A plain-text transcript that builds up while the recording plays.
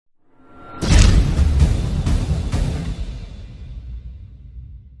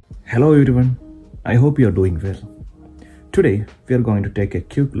Hello everyone, I hope you are doing well. Today we are going to take a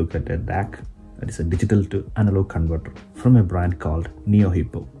quick look at a DAC, that is a digital to analog converter from a brand called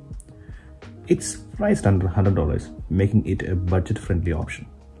NeoHipo. It's priced under $100, making it a budget-friendly option.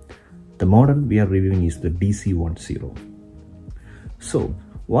 The model we are reviewing is the DC10. So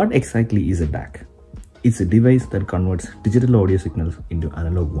what exactly is a DAC? It's a device that converts digital audio signals into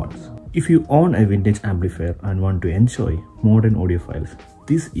analog ones. If you own a vintage amplifier and want to enjoy modern audio files,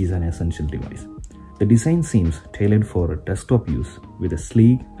 this is an essential device. The design seems tailored for desktop use with a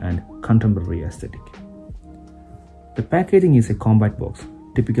sleek and contemporary aesthetic. The packaging is a compact box,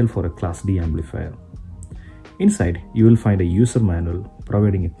 typical for a Class D amplifier. Inside, you will find a user manual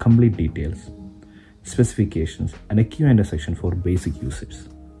providing complete details, specifications, and a Q&A section for basic usage.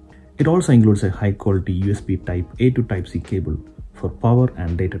 It also includes a high-quality USB Type-A to Type-C cable for power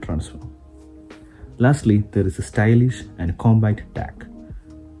and data transfer. Lastly, there is a stylish and compact DAC.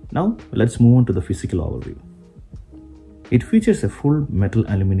 Now, let's move on to the physical overview. It features a full metal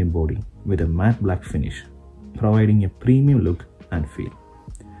aluminum body with a matte black finish, providing a premium look and feel,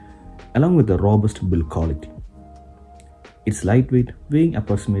 along with a robust build quality. It's lightweight, weighing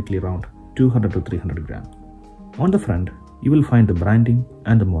approximately around 200 to 300 grams. On the front, you will find the branding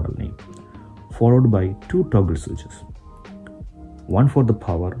and the model name, followed by two toggle switches, one for the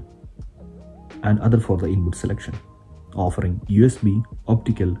power and other for the input selection, offering USB,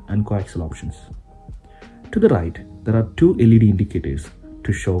 optical, and coaxial options. To the right, there are two LED indicators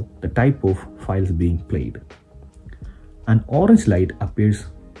to show the type of files being played. An orange light appears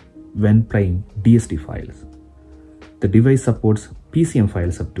when playing DST files. The device supports PCM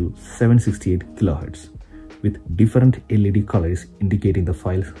files up to 768 kHz, with different LED colors indicating the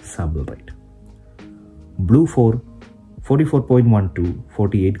file's sample rate. Blue for 44.1 to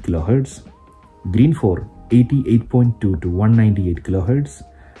 48 kHz, green for 88.2 to 198 kHz,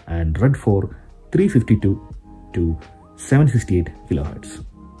 and red for 352 to 768 kHz.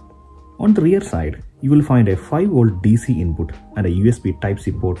 On the rear side, you will find a 5V DC input and a USB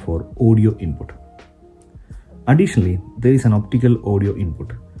Type-C port for audio input. Additionally, there is an optical audio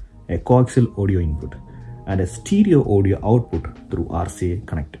input, a coaxial audio input, and a stereo audio output through RCA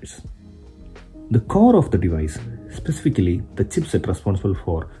connectors. The core of the device, specifically the chipset responsible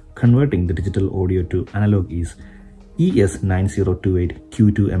for converting the digital audio to analog, is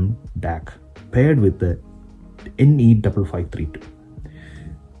ES9028Q2M DAC paired with the NE5532.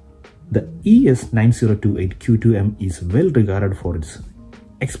 The ES9028Q2M is well regarded for its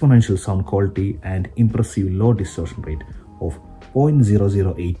exponential sound quality and impressive low distortion rate of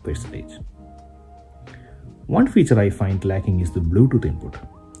 0.008%. One feature I find lacking is the Bluetooth input,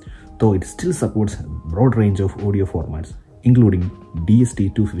 though it still supports a broad range of audio formats, including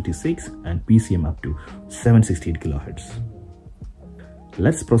DST-256 and PCM up to 768 kHz.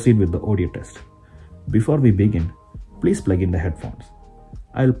 Let's proceed with the audio test. Before we begin, please plug in the headphones.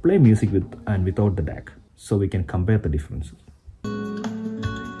 I'll play music with and without the DAC so we can compare the differences.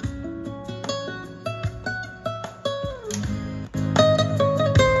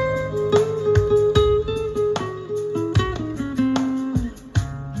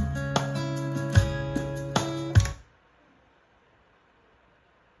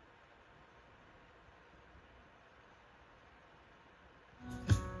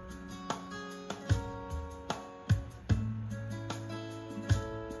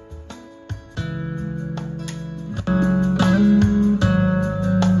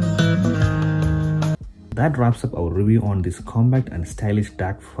 That wraps up our review on this compact and stylish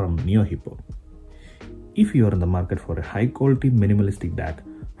DAC from NeoHipo. If you are in the market for a high-quality minimalistic DAC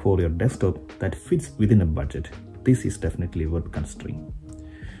for your desktop that fits within a budget, this is definitely worth considering.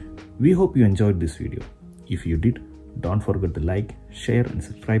 We hope you enjoyed this video. If you did, don't forget to like, share, and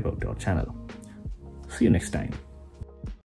subscribe to our channel. See you next time.